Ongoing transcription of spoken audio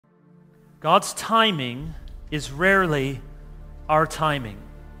God's timing is rarely our timing,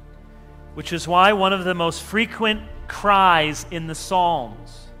 which is why one of the most frequent cries in the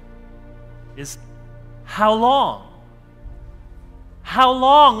Psalms is, how long? How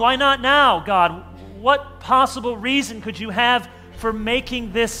long? Why not now, God? What possible reason could you have for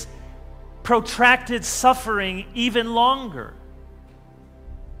making this protracted suffering even longer?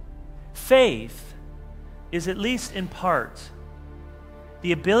 Faith is, at least in part,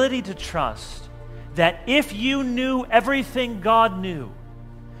 the ability to trust that if you knew everything God knew,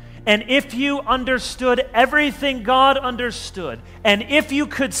 and if you understood everything God understood, and if you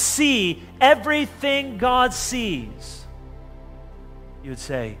could see everything God sees, you would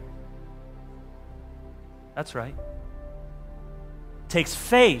say, that's right. It takes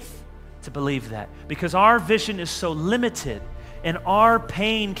faith to believe that, because our vision is so limited and our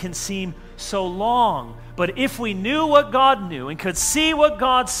pain can seem so long. But if we knew what God knew and could see what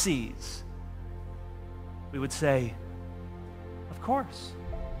God sees, we would say, of course.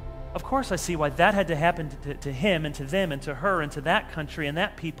 Of course I see why that had to happen to him and to them and to her and to that country and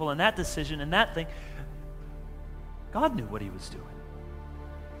that people and that decision and that thing. God knew what he was doing.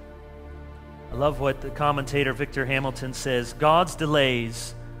 I love what the commentator Victor Hamilton says, God's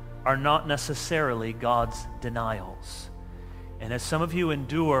delays are not necessarily God's denials. And as some of you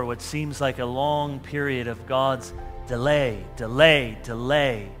endure what seems like a long period of God's delay,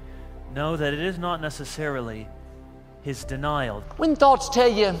 know that it is not necessarily his denial. When thoughts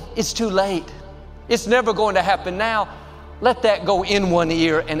tell you it's too late, it's never going to happen now, let that go in one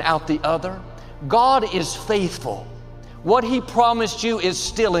ear and out the other. God is faithful. What he promised you is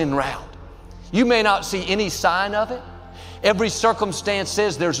still en route. You may not see any sign of it. Every circumstance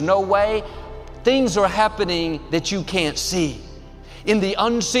says there's no way. Things are happening that you can't see. In the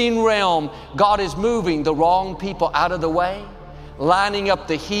unseen realm, God is moving the wrong people out of the way, lining up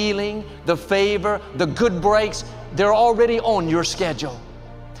the healing, the favor, the good breaks. They're already on your schedule.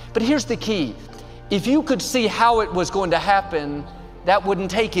 But here's the key. If you could see how it was going to happen, that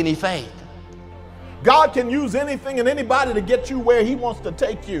wouldn't take any faith. God can use anything and anybody to get you where he wants to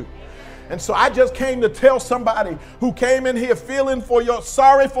take you. And so I just came to tell somebody who came in here feeling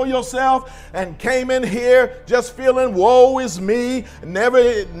sorry for yourself and came in here just feeling, woe is me,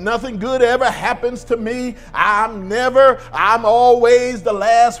 nothing good ever happens to me. I'm always the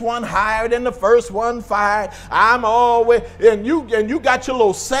last one hired and the first one fired. And you got your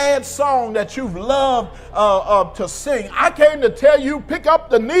little sad song that you've loved to sing. I came to tell you, pick up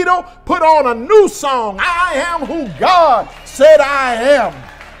the needle, put on a new song. I am who God said I am.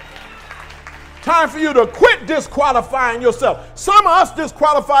 Time for you to quit disqualifying yourself. Some of us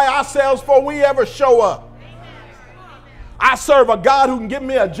disqualify ourselves before we ever show up. I serve a God who can give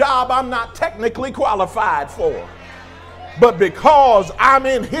me a job I'm not technically qualified for. But because I'm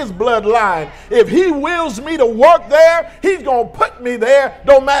in his bloodline, if he wills me to work there, he's going to put me there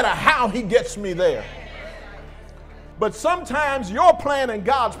no matter how he gets me there. But sometimes your plan and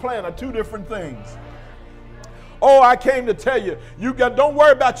God's plan are two different things. Oh, I came to tell you, don't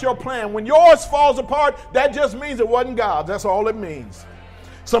worry about your plan. When yours falls apart, that just means it wasn't God's. That's all it means.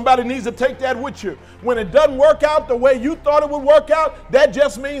 Somebody needs to take that with you. When it doesn't work out the way you thought it would work out, that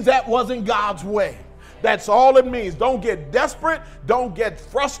just means that wasn't God's way. That's all it means. Don't get desperate. Don't get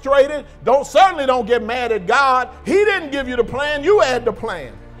frustrated. Certainly don't get mad at God. He didn't give you the plan. You had the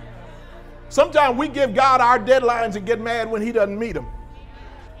plan. Sometimes we give God our deadlines and get mad when he doesn't meet them.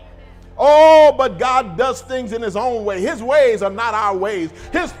 Oh, but God does things in his own way. His ways are not our ways.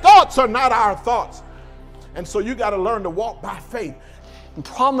 His thoughts are not our thoughts. And so you got to learn to walk by faith.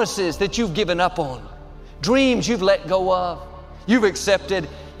 Promises that you've given up on, dreams you've let go of, you've accepted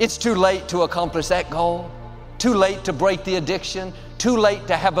it's too late to accomplish that goal, too late to break the addiction, too late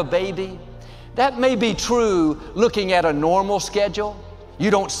to have a baby. That may be true looking at a normal schedule. You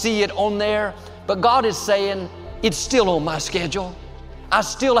don't see it on there, but God is saying it's still on my schedule. I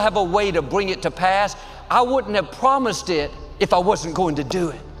still have a way to bring it to pass. I wouldn't have promised it if I wasn't going to do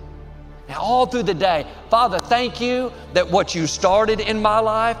it. Now, all through the day, Father, thank you that what you started in my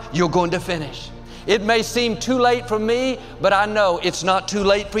life, you're going to finish. It may seem too late for me, but I know it's not too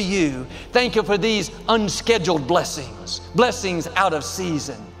late for you. Thank you for these unscheduled blessings out of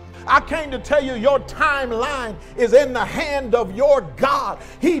season. I came to tell you your timeline is in the hand of your God.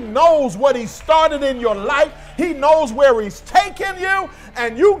 He knows what he started in your life. He knows where he's taken you,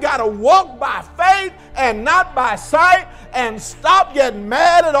 and you got to walk by faith and not by sight, and stop getting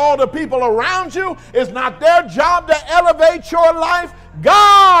mad at all the people around you. It's not their job to elevate your life.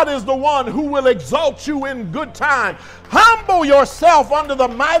 God is the one who will exalt you in good time. Humble yourself under the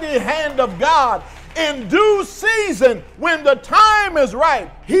mighty hand of God. In due season, when the time is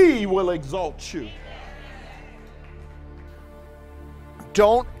right, he will exalt you.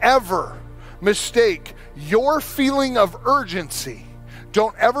 Don't ever mistake your feeling of urgency.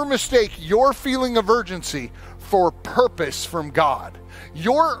 Don't ever mistake your feeling of urgency for purpose from God.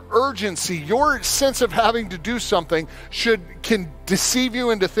 Your urgency, your sense of having to do something can deceive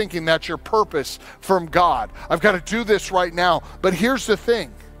you into thinking that's your purpose from God. I've got to do this right now. But here's the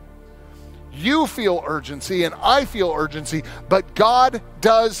thing. You feel urgency and I feel urgency, but God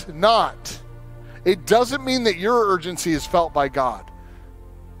does not. It doesn't mean that your urgency is felt by God.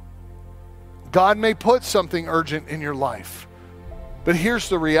 God may put something urgent in your life, but here's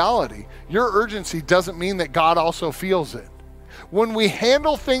the reality. Your urgency doesn't mean that God also feels it. When we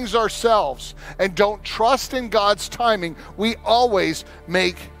handle things ourselves and don't trust in God's timing, we always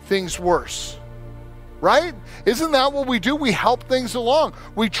make things worse. Right? Isn't that what we do? We help things along.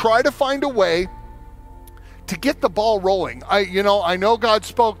 We try to find a way to get the ball rolling. I know God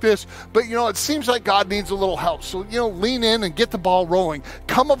spoke this, but it seems like God needs a little help. So, lean in and get the ball rolling.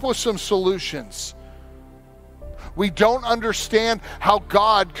 Come up with some solutions. We don't understand how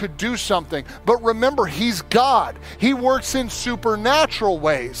God could do something. But remember, He's God. He works in supernatural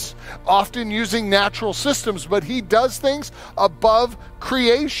ways, often using natural systems, but He does things above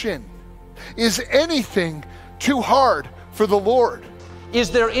creation. Is anything too hard for the Lord?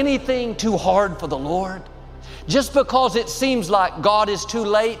 Is there anything too hard for the Lord? Just because it seems like God is too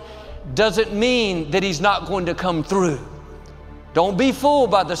late doesn't mean that He's not going to come through. Don't be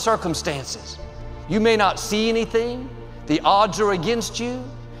fooled by the circumstances. You may not see anything. The odds are against you.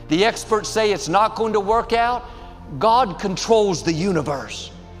 The experts say it's not going to work out. God controls the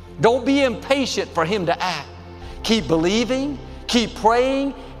universe. Don't be impatient for Him to act. Keep believing, keep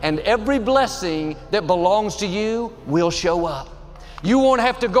praying, and every blessing that belongs to you will show up. You won't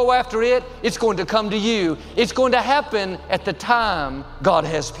have to go after it. It's going to come to you. It's going to happen at the time God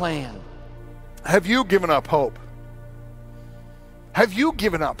has planned. Have you given up hope? Have you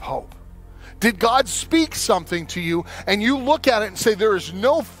given up hope? Did God speak something to you and you look at it and say, there is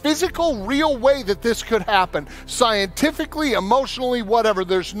no physical, real way that this could happen, scientifically, emotionally, whatever.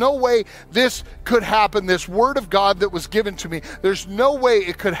 There's no way this could happen. This word of God that was given to me, there's no way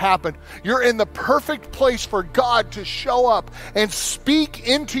it could happen. You're in the perfect place for God to show up and speak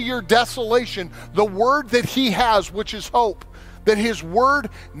into your desolation the word that He has, which is hope. That His word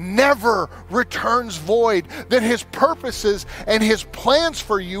never returns void, that His purposes and His plans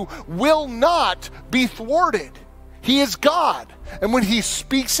for you will not be thwarted. He is God, and when He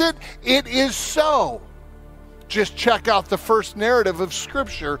speaks it, it is so. Just check out the first narrative of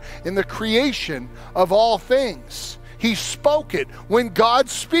Scripture in the creation of all things. He spoke it. When God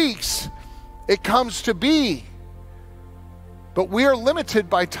speaks, it comes to be. But we are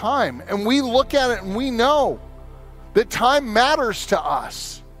limited by time, and we look at it and we know that time matters to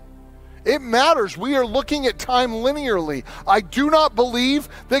us. It matters. We are looking at time linearly. I do not believe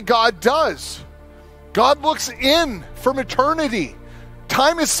that God does. God looks in from eternity.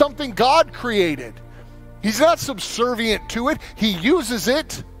 Time is something God created. He's not subservient to it. He uses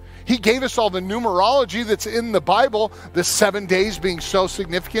it. He gave us all the numerology that's in the Bible, the 7 days being so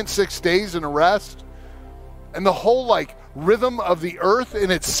significant, 6 days and a rest, and the whole rhythm of the earth in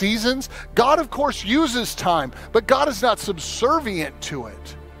its seasons. God, of course, uses time, but God is not subservient to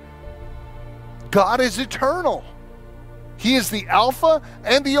it. God is eternal. He is the Alpha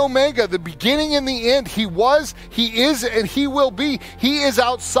and the Omega, the beginning and the end. He was, He is, and He will be. He is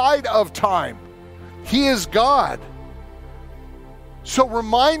outside of time. He is God. So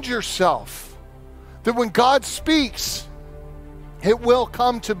remind yourself that when God speaks, it will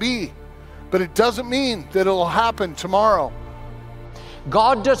come to be. But it doesn't mean that it'll happen tomorrow.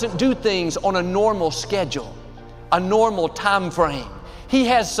 God doesn't do things on a normal schedule, a normal time frame. He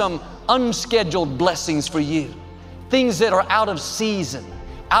has some unscheduled blessings for you, things that are out of season,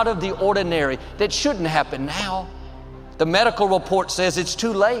 out of the ordinary, that shouldn't happen now. The medical report says it's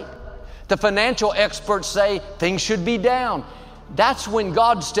too late. The financial experts say things should be down. That's when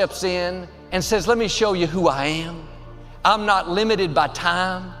God steps in and says, let me show you who I am. I'm not limited by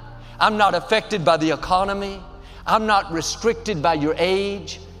time. I'm not affected by the economy. I'm not restricted by your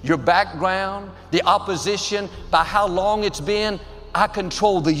age, your background, the opposition, by how long it's been. I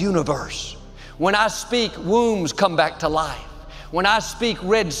control the universe. When I speak, wombs come back to life. When I speak,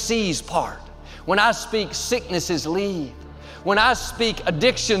 Red Seas part. When I speak, sicknesses leave. When I speak,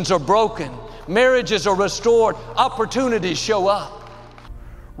 addictions are broken. Marriages are restored. Opportunities show up.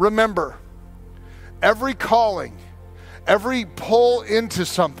 Remember, every calling, every pull into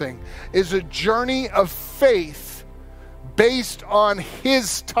something is a journey of faith based on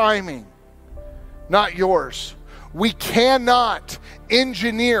His timing, not yours. We cannot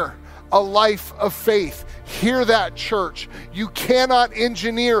engineer a life of faith. Hear that, church. You cannot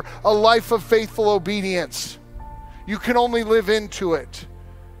engineer a life of faithful obedience. You can only live into it.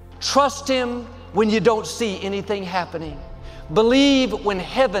 Trust Him when you don't see anything happening. Believe when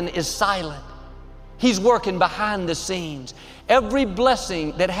heaven is silent. He's working behind the scenes. Every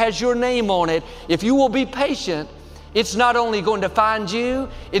blessing that has your name on it, if you will be patient, it's not only going to find you,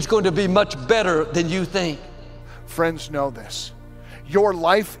 it's going to be much better than you think. Friends, know this. Your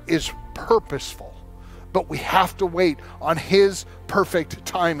life is purposeful, but we have to wait on His perfect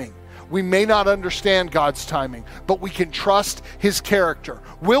timing. We may not understand God's timing, but we can trust His character.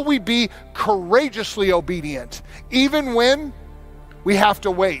 Will we be courageously obedient, even when we have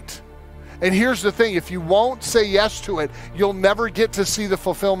to wait? And here's the thing, if you won't say yes to it, you'll never get to see the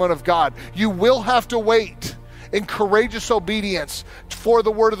fulfillment of God. You will have to wait in courageous obedience for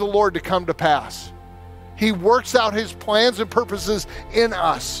the word of the Lord to come to pass. He works out His plans and purposes in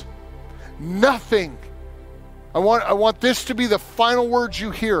us. Nothing, I want this to be the final words you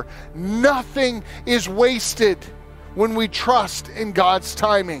hear. Nothing is wasted when we trust in God's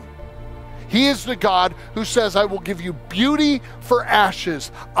timing. He is the God who says, I will give you beauty for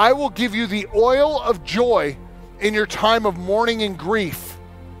ashes. I will give you the oil of joy in your time of mourning and grief.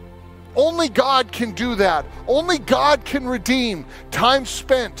 Only God can do that. Only God can redeem time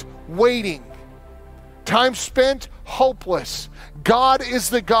spent waiting, time spent hopeless. God is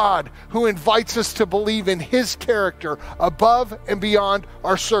the God who invites us to believe in His character above and beyond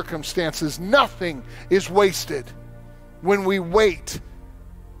our circumstances. Nothing is wasted when we wait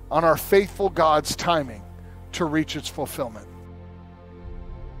on our faithful God's timing to reach its fulfillment.